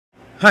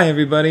Hi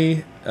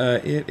everybody,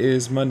 it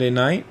is Monday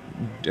night,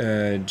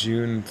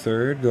 June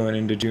 3rd, going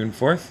into June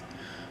 4th.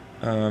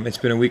 It's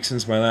been a week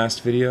since my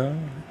last video.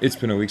 It's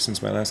been a week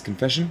since my last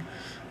confession.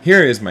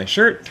 Here is my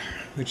shirt,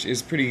 which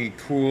is pretty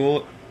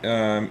cool,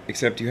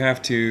 except you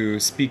have to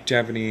speak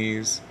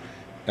Japanese,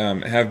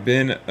 have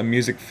been a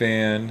music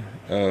fan,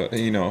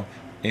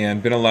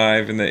 and been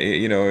alive in the,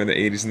 in the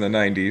 80s and the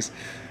 90s.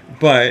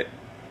 But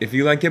if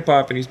you like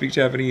hip-hop and you speak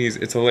Japanese,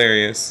 it's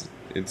hilarious.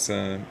 It's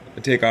a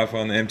takeoff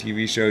on the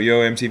MTV show Yo!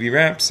 MTV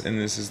Raps, and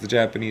this is the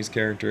Japanese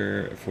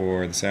character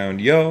for the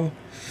sound Yo.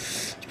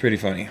 It's pretty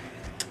funny.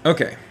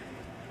 Okay,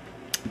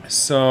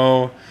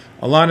 so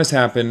a lot has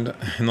happened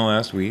in the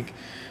last week,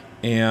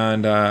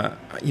 and I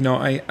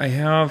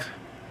have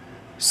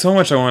so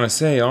much I want to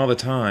say all the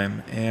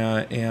time,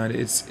 and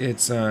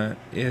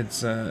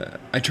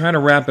I try to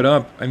wrap it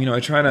up. I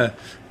try to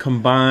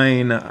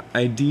combine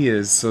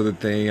ideas so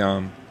that they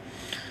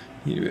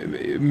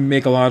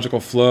make a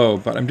logical flow,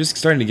 but I'm just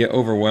starting to get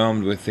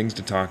overwhelmed with things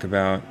to talk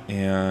about,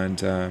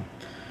 and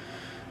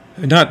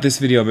not this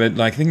video, but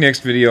I think next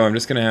video I'm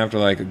just gonna have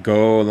to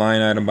go line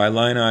item by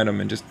line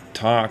item and just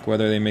talk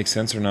whether they make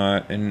sense or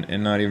not, and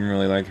not even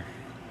really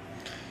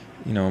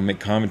make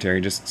commentary,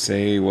 just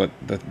say what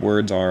the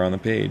words are on the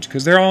page,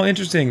 because they're all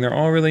interesting. They're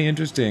all really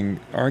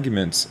interesting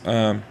arguments.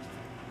 Let's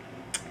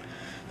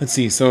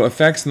see, so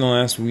effects in the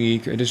last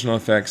week, additional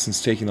effects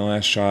since taking the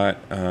last shot.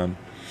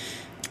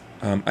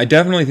 I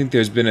definitely think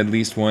there's been at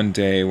least one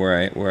day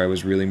where I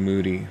was really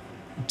moody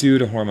due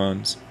to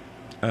hormones.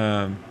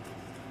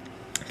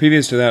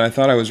 Previous to that, I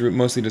thought I was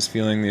mostly just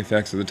feeling the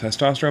effects of the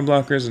testosterone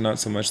blockers and not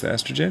so much the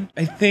estrogen.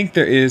 I think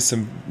there is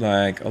some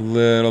a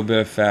little bit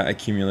of fat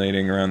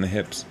accumulating around the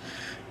hips,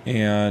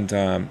 and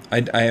I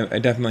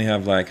definitely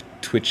have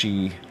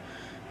twitchy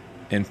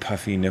and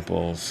puffy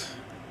nipples.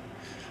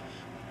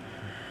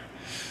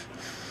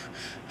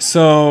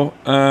 So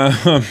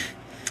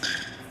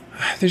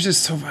there's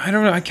just so, I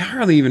don't know, I can't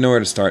really even know where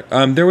to start.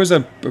 There was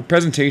a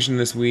presentation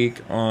this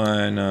week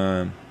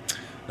on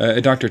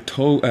Dr.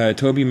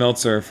 Toby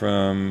Meltzer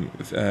from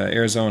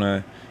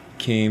Arizona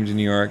came to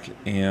New York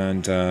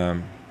and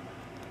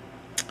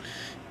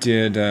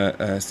did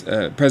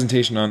a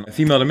presentation on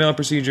female-to-male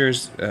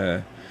procedures,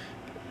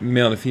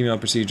 male-to-female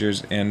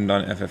procedures, and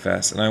on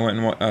FFS. And I went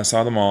and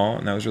saw them all,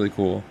 and that was really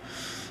cool.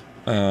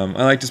 I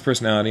liked his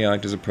personality, I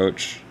liked his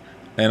approach,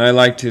 and I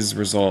liked his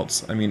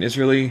results. I mean, it's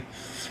really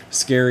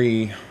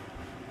scary.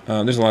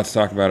 There's a lot to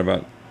talk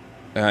about.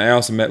 I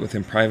also met with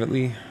him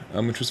privately,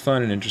 which was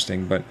fun and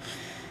interesting. But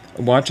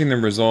watching the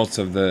results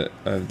of the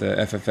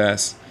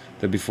FFS,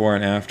 the before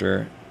and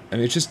after, I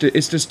mean,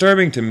 it's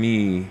disturbing to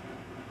me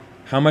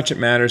how much it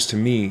matters to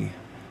me,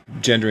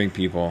 gendering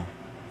people.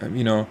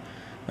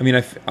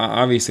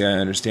 Obviously I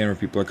understand where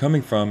people are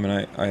coming from,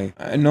 and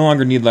I no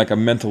longer need a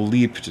mental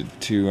leap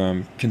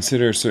to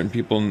consider certain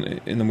people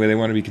in the way they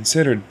want to be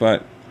considered,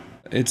 but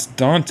it's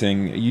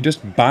daunting. You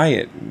just buy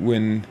it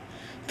when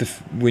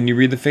you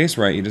read the face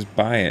right. You just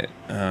buy it,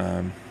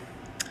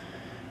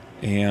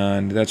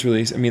 and that's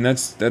really. I mean,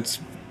 that's the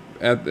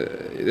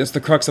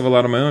crux of a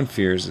lot of my own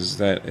fears. Is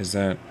that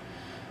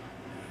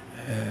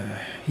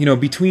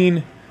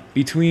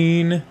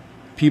between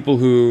people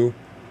who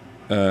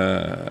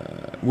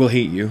will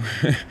hate you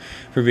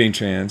for being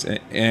trans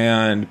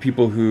and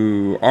people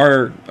who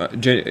are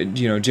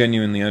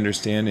genuinely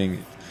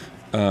understanding,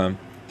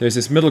 there's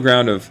this middle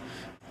ground of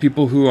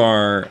people who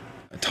are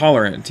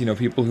tolerant,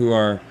 people who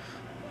are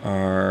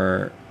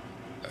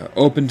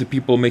open to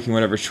people making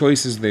whatever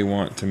choices they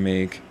want to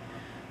make,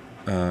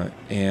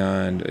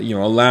 and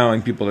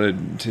allowing people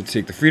to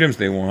take the freedoms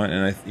they want.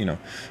 And I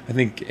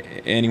think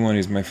anyone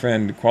who's my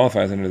friend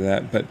qualifies under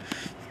that.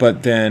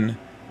 But then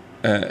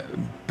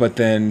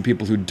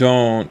people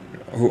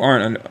who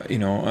aren't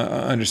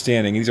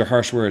understanding. These are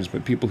harsh words,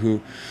 but people who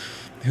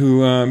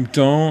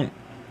don't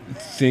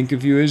think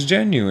of you as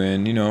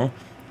genuine,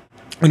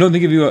 I don't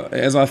think of you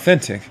as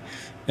authentic.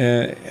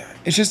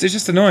 It's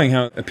just annoying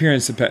how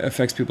appearance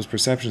affects people's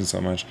perception so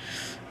much.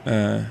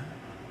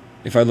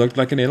 If I looked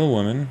like an idle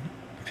woman,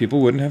 people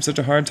wouldn't have such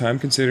a hard time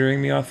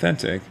considering me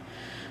authentic.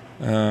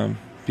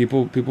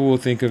 People will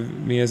think of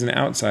me as an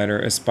outsider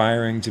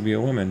aspiring to be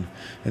a woman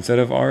instead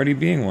of already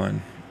being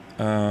one.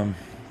 But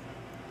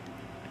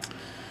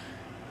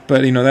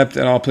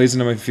that all plays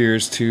into my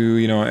fears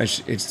too.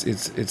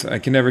 I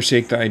can never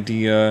shake the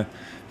idea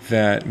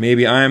that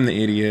maybe I'm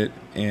the idiot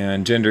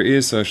and gender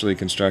is socially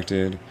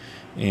constructed,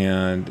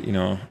 and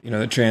the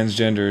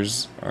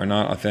transgenders are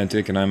not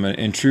authentic, and I'm an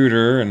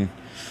intruder, and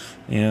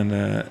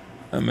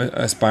I'm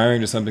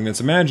aspiring to something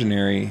that's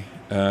imaginary,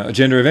 a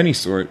gender of any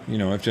sort.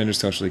 If gender is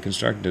socially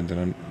constructed,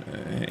 then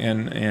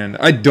and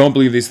I don't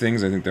believe these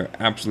things. I think they're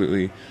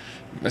absolutely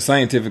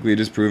scientifically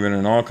disproven,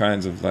 and all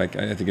kinds of I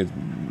think it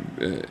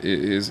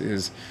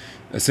is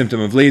a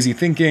symptom of lazy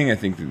thinking. I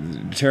think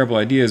terrible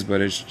ideas,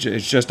 but it's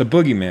just a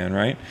boogeyman,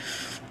 right?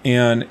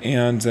 And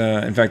in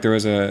fact, there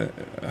was a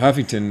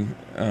Huffington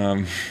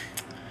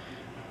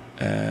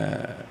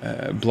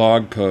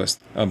blog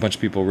post. A bunch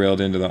of people railed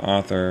into the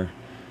author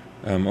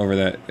over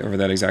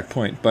that exact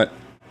point. But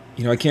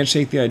you know, I can't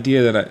shake the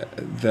idea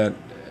that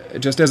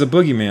just as a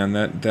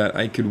boogeyman, that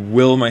I could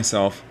will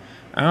myself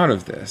out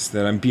of this,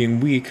 that I'm being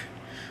weak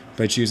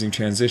by choosing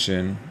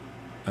transition,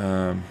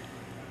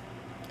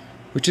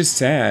 which is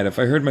sad. If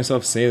I heard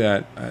myself say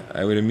that,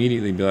 I would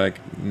immediately be like,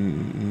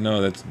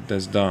 no,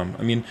 that's dumb.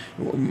 I mean,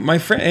 my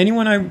friend,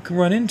 anyone I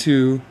run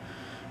into,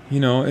 you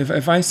know,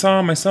 if I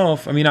saw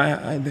myself, I mean,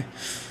 I'm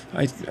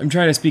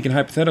trying to speak in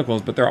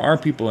hypotheticals, but there are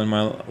people in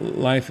my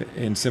life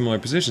in similar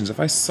positions. If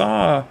I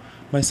saw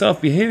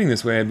myself behaving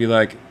this way, I'd be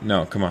like,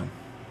 no, come on.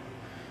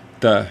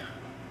 Come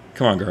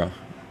on, girl.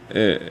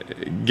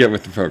 Get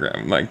with the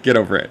program. Like, get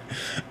over it.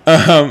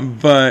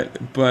 But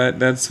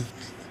that's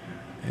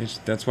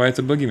why it's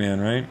a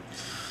boogeyman, right?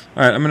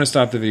 Alright, I'm going to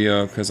stop the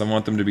video because I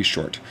want them to be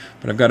short.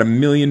 But I've got a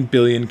million,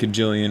 billion,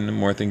 cajillion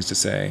more things to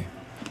say.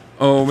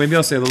 Oh, maybe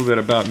I'll say a little bit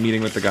about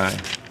meeting with the guy.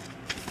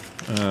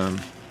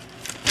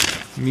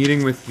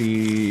 Meeting with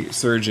the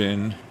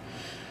surgeon.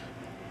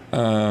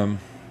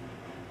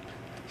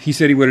 He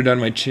said he would have done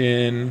my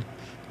chin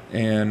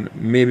and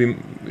maybe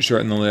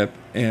shorten the lip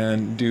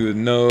and do the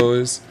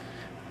nose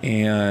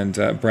and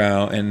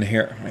brow and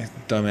hair, my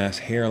dumbass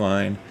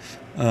hairline.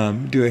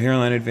 Do a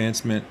hairline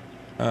advancement,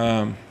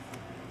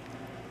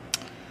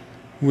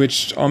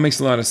 which all makes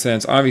a lot of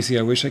sense. Obviously,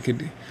 I wish I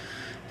could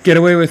get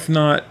away with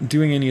not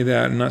doing any of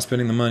that and not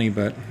spending the money,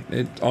 but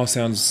it all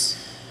sounds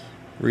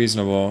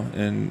reasonable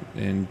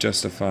and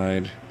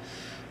justified.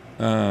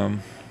 I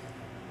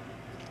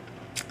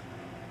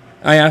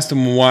asked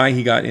him why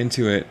he got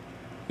into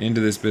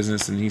this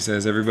business, and he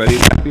says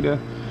everybody's happy to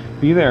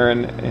be there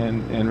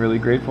and really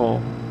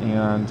grateful.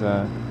 And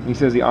he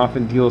says he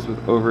often deals with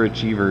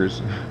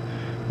overachievers,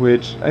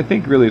 which I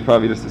think really is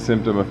probably just a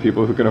symptom of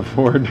people who can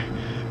afford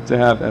to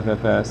have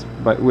FFS,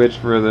 but which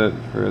for the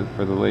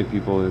lay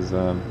people is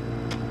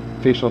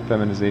facial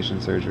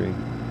feminization surgery,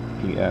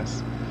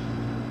 PS.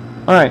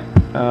 All right,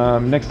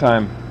 next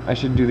time I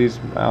should do these.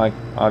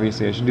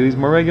 Obviously, I should do these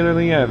more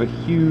regularly. I have a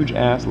huge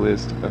ass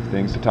list of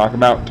things to talk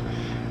about.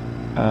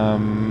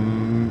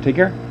 Take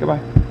care. Goodbye.